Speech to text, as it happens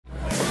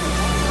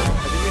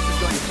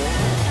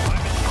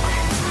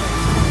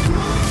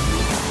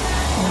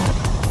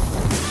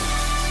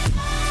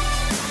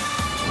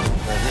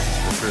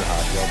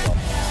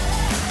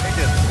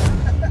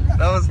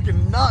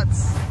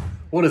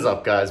What is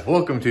up, guys?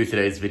 Welcome to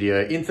today's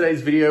video. In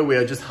today's video, we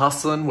are just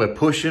hustling, we're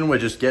pushing, we're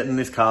just getting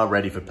this car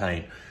ready for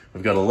paint.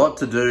 We've got a lot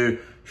to do,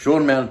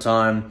 short amount of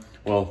time.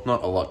 Well,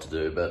 not a lot to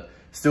do, but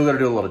still got to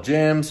do a lot of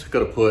jams. Got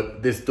to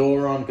put this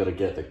door on, got to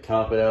get the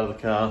carpet out of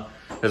the car.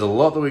 There's a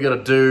lot that we got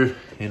to do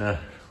in a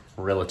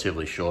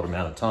relatively short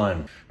amount of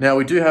time. Now,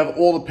 we do have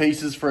all the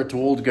pieces for it to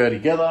all go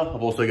together.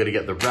 I've also got to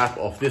get the wrap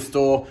off this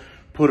door,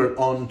 put it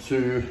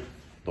onto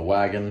the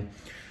wagon,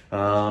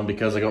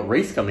 because I got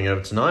Reese coming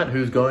over tonight,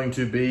 who's going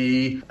to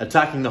be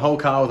attacking the whole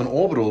car with an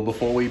orbital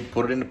before we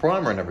put it into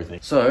primer and everything.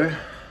 So,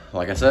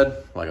 like I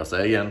said, like I'll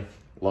say again,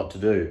 a lot to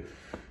do.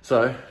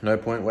 So, no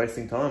point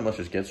wasting time, let's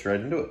just get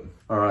straight into it.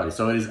 Alrighty,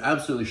 so it is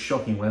absolutely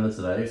shocking weather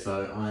today,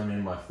 so I'm in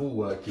my full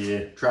work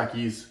gear,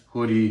 trackies,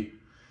 hoodie,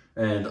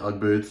 and Ugg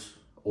boots,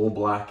 all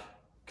black,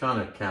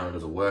 kind of counted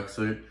as a work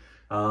suit.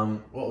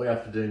 What we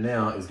have to do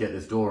now is get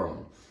this door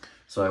on.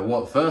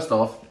 So first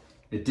off,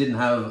 it didn't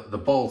have the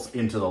bolts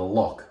into the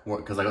lock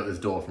because I got this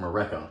door from a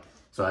wrecker.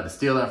 So I had to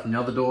steal that from the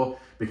other door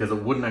because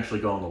it wouldn't actually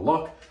go on the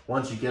lock.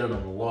 Once you get it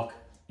on the lock,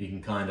 you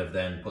can kind of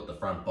then put the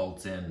front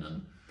bolts in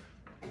and,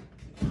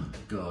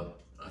 God,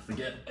 I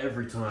forget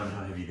every time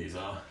how heavy these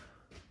are.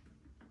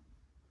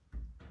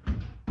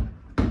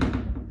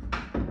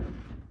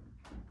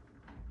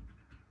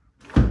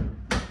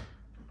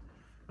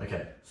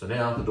 Okay, so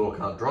now the door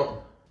can't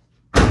drop.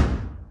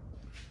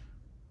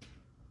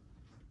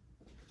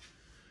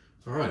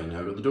 Alrighty, now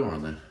I've got the door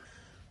on there.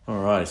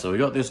 Alright, so we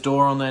got this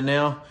door on there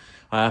now.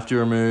 I have to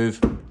remove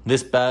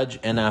this badge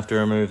and I have to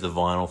remove the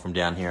vinyl from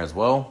down here as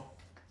well.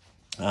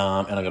 And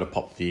I got to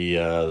pop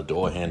the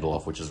door handle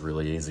off, which is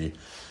really easy.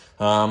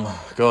 God,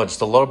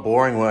 just a lot of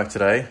boring work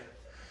today.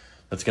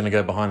 That's going to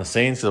go behind the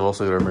scenes, because I've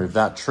also got to remove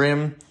that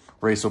trim.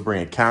 Reese will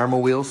bring a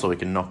caramel wheel so we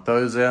can knock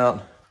those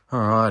out.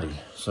 Alrighty,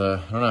 so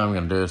I don't know how I'm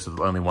going to do this with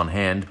only one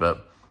hand,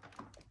 but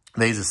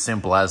these are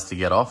simple as to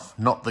get off.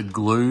 Not the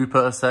glue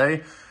per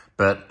se,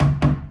 but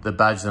the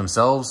badges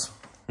themselves.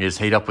 You just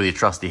heat up with your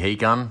trusty heat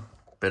gun,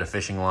 bit of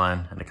fishing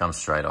line, and it comes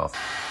straight off.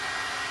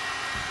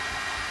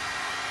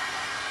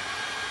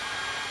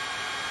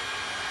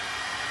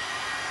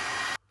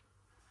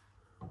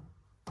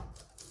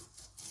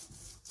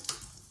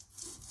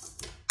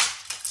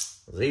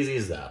 As easy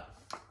as that.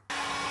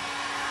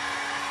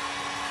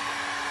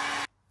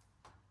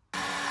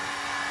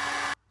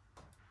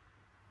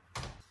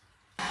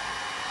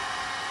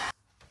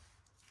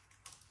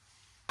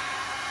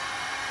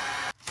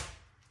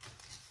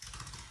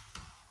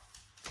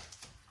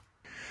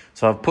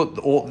 So I've put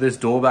this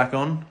door back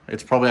on.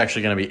 It's probably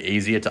actually going to be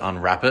easier to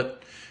unwrap it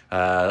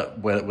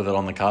with it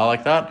on the car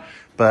like that.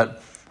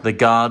 But the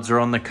guards are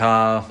on the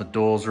car, the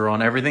doors are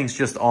on, everything's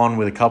just on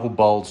with a couple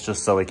bolts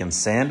just so we can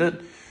sand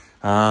it.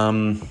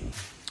 I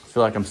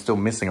feel like I'm still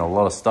missing a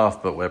lot of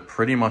stuff, but we're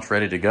pretty much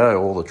ready to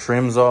go. All the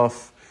trim's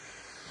off.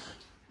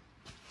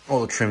 All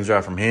the trims are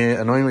out from here.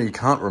 Annoyingly, you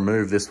can't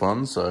remove this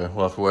one, so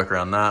we'll have to work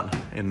around that.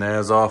 In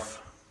there's off.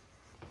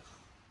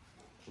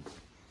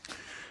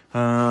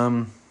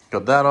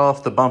 Got that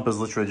off. The bumper's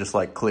literally just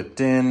like clipped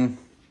in.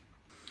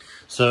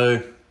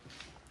 So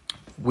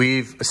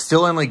we've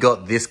still only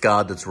got this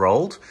guard that's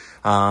rolled.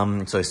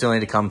 So still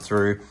need to come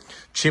through,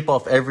 chip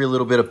off every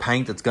little bit of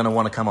paint that's going to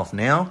want to come off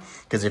now.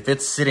 Because if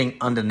it's sitting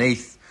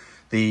underneath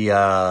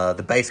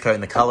the base coat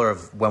in the color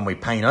of when we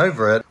paint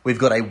over it, we've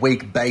got a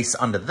weak base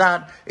under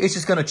that. It's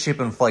just going to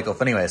chip and flake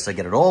off anyway. So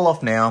get it all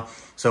off now.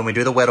 So when we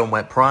do the wet on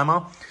wet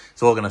primer,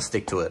 it's all going to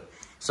stick to it.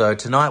 So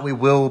tonight we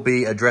will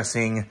be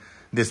addressing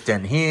this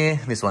dent here,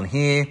 this one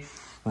here.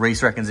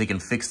 Reese reckons he can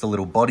fix the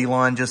little body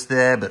line just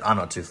there, but I'm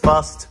not too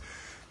fussed.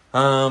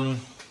 And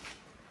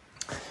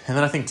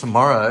then I think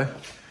tomorrow,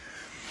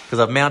 because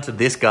I've mounted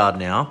this guard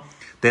now,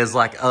 there's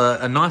like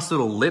a nice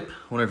little lip.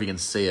 I wonder if you can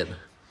see it.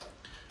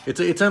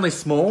 It's only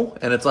small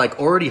and it's like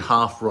already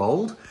half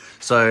rolled.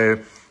 So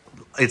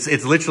it's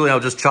literally, I'll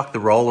just chuck the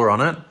roller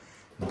on it,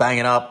 bang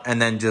it up,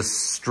 and then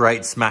just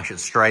smash it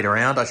straight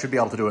around. I should be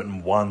able to do it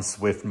in one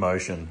swift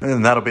motion.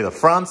 And that'll be the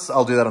fronts.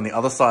 I'll do that on the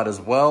other side as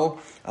well.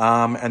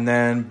 And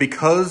then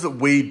because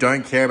we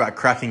don't care about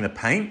cracking the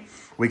paint,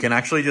 we can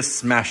actually just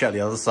smash out the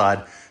other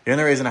side. The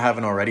only reason I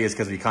haven't already is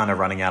because we're kind of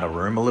running out of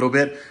room a little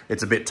bit.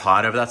 It's a bit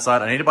tight over that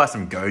side. I need to buy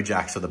some go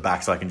jacks for the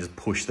back so I can just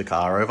push the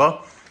car over.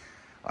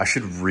 I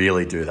should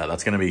really do that.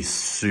 That's going to be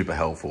super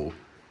helpful.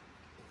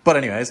 But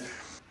anyways,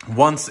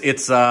 once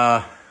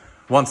that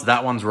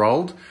one's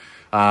rolled,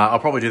 I'll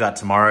probably do that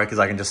tomorrow because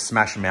I can just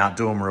smash them out,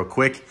 do them real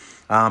quick.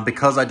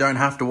 Because I don't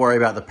have to worry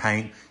about the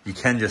paint, you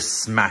can just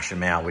smash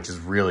them out, which is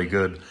really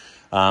good.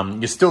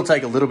 You still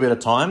take a little bit of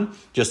time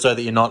just so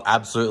that you're not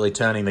absolutely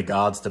turning the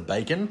guards to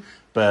bacon.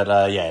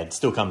 But yeah, it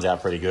still comes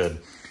out pretty good.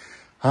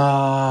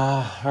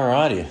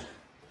 Alrighty.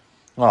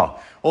 Oh,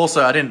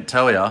 also, I didn't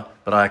tell you,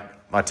 but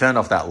I turned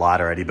off that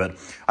light already, but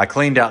I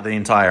cleaned out the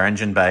entire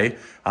engine bay.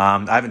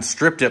 I haven't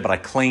stripped it, but I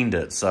cleaned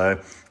it. So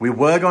we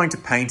were going to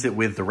paint it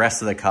with the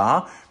rest of the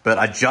car, but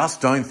I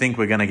just don't think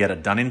we're going to get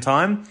it done in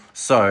time.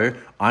 So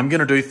I'm going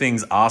to do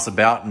things arse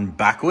about and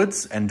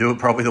backwards and do it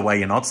probably the way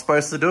you're not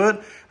supposed to do it.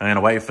 I'm going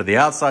to wait for the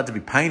outside to be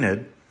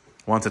painted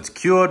Once it's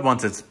cured,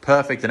 once it's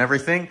perfect and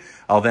everything,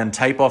 I'll then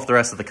tape off the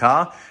rest of the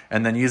car,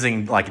 and then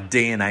using like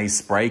DNA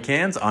spray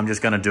cans, I'm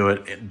just going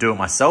to do it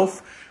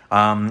myself.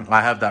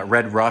 I have that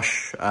Red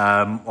Rush,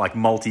 like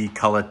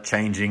multi-color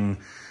changing.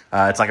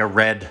 It's like a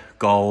red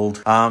gold.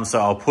 So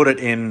I'll put it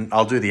in,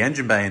 I'll do the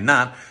engine bay in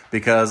that,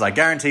 because I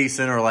guarantee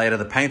sooner or later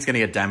the paint's going to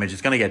get damaged,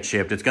 it's going to get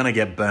chipped, it's going to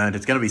get burnt,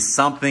 it's going to be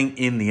something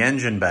in the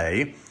engine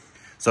bay.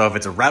 So if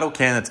it's a rattle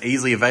can that's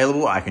easily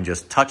available, I can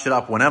just touch it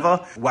up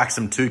whenever, whack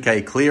some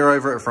 2K clear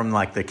over it from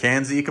like the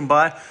cans that you can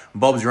buy.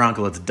 Bob's your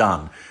uncle, it's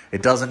done.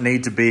 It doesn't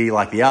need to be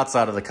like the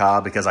outside of the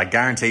car, because I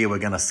guarantee you we're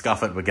going to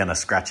scuff it, we're going to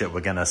scratch it,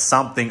 we're going to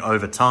something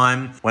over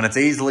time. When it's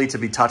easily to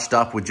be touched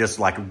up with just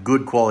like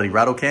good quality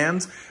rattle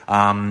cans,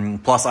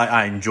 plus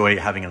I enjoy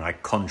having a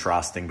like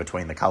contrasting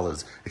between the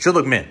colors. It should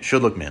look mint,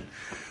 should look mint.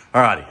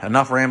 Alrighty,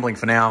 enough rambling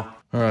for now.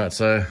 All right,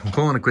 so I'm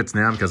calling it quits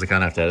now because I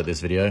can't have to edit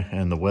this video,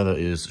 and the weather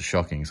is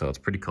shocking, so it's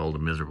pretty cold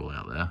and miserable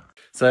out there.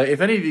 So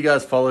if any of you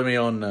guys follow me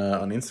on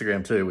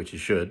Instagram too, which you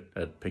should,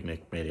 at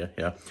Picnic Media,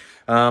 yeah,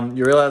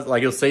 you realize,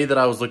 like, you'll see that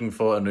I was looking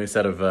for a new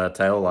set of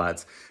tail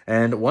lights,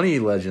 and one of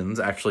you legends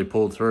actually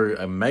pulled through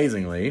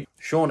amazingly.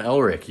 Sean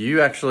Elric, you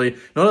actually,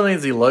 not only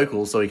is he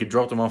local, so he could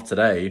drop them off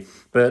today,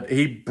 but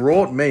he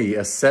brought me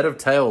a set of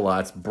tail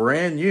lights,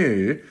 brand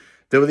new,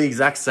 that were the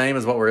exact same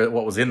as what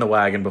was in the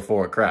wagon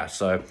before it crashed.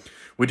 So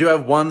we do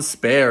have one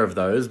spare of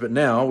those, but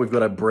now we've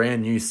got a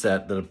brand new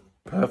set that are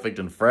perfect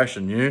and fresh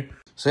and new.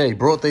 So yeah, he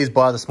brought these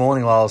by this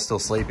morning while I was still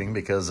sleeping,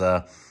 because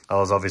I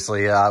was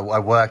obviously, I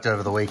worked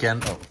over the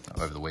weekend. Oh,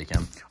 over the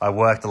weekend. I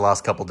worked the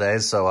last couple of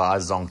days, so I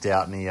zonked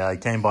out, and he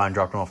came by and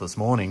dropped them off this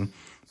morning.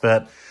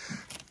 But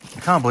I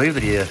can't believe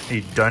that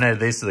he donated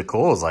these to the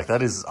cause. Like,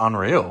 that is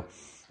unreal.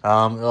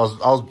 I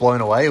was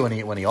blown away when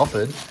he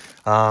offered.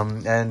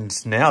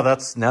 And now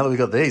that we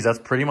got these, that's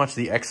pretty much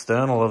the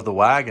external of the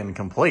wagon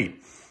complete.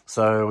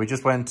 So we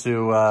just went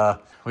to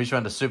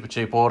Super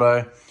Cheap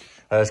Auto.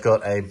 I just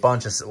got a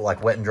bunch of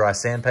like wet and dry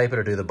sandpaper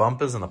to do the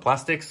bumpers and the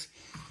plastics.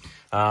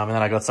 And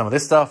then I got some of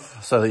this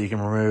stuff so that you can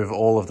remove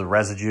all of the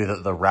residue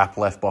that the wrap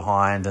left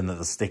behind and that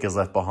the stickers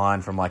left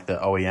behind from like the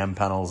OEM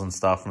panels and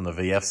stuff, from the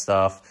VF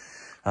stuff.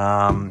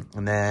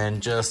 And then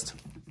just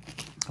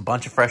a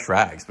bunch of fresh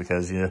rags,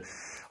 because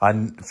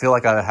I feel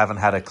like I haven't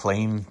had a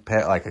clean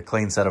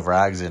set of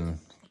rags in,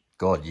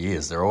 God,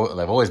 years. They've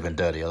always been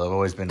dirty. They've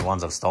always been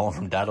ones I've stolen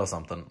from Dad or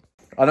something.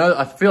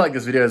 I feel like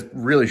this video is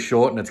really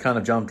short and it's kind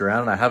of jumped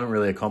around and I haven't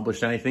really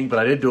accomplished anything, but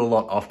I did do a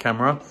lot off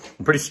camera.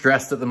 I'm pretty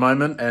stressed at the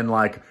moment and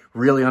like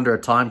really under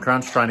a time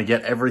crunch trying to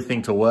get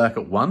everything to work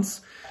at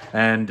once.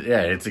 And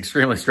yeah, it's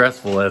extremely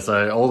stressful there.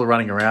 So all the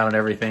running around and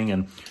everything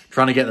and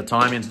trying to get the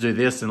time in to do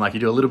this, and like you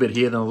do a little bit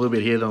here, then a little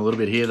bit here, then a little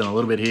bit here, then a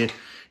little bit here.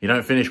 You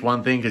don't finish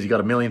one thing because you got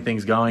a million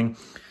things going.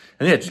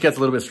 And yeah, it just gets a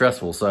little bit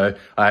stressful. So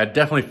I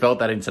definitely felt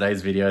that in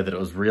today's video, that it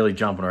was really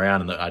jumping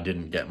around and that I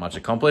didn't get much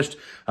accomplished.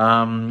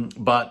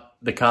 But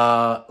the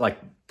car, like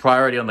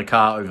priority on the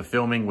car over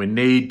filming, we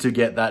need to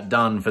get that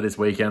done for this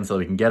weekend so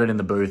we can get it in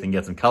the booth and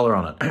get some color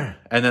on it.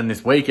 And then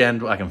this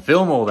weekend, I can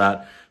film all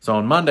that. So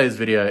on Monday's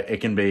video,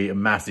 it can be a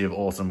massive,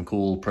 awesome,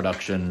 cool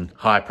production,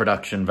 high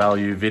production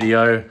value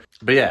video.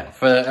 But yeah,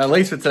 at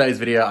least for today's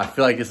video, I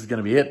feel like this is going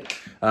to be it.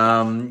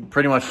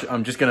 Pretty much,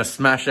 I'm just going to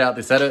smash out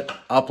this edit,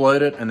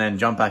 upload it, and then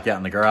jump back out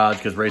in the garage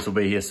because Reese will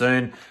be here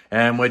soon.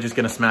 And we're just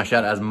going to smash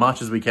out as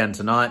much as we can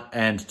tonight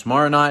and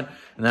tomorrow night.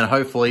 And then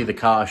hopefully the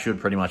car should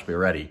pretty much be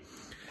ready.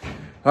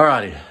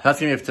 Alrighty,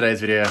 that's going to be it for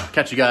today's video.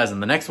 Catch you guys in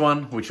the next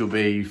one, which will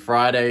be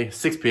Friday,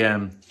 6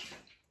 p.m.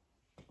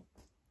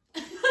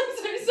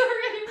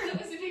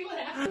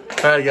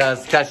 Alright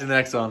guys, catch you in the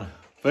next one.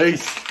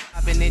 Peace.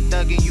 I've been in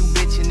thugging, you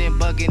bitching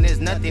and bugging, there's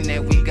nothing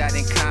that we got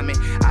in common.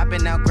 I've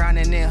been out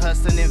grinding and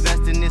hustling,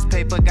 investing this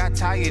paper, got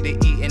tired of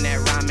eating that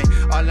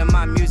ramen. All of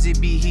my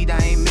music be heat, I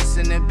ain't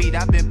missing a beat,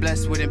 I've been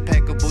blessed with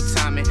impeccable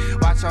timing.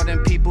 Watch all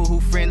them people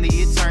who friendly,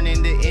 it turn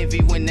into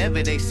envy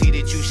whenever they see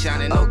that you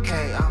shining.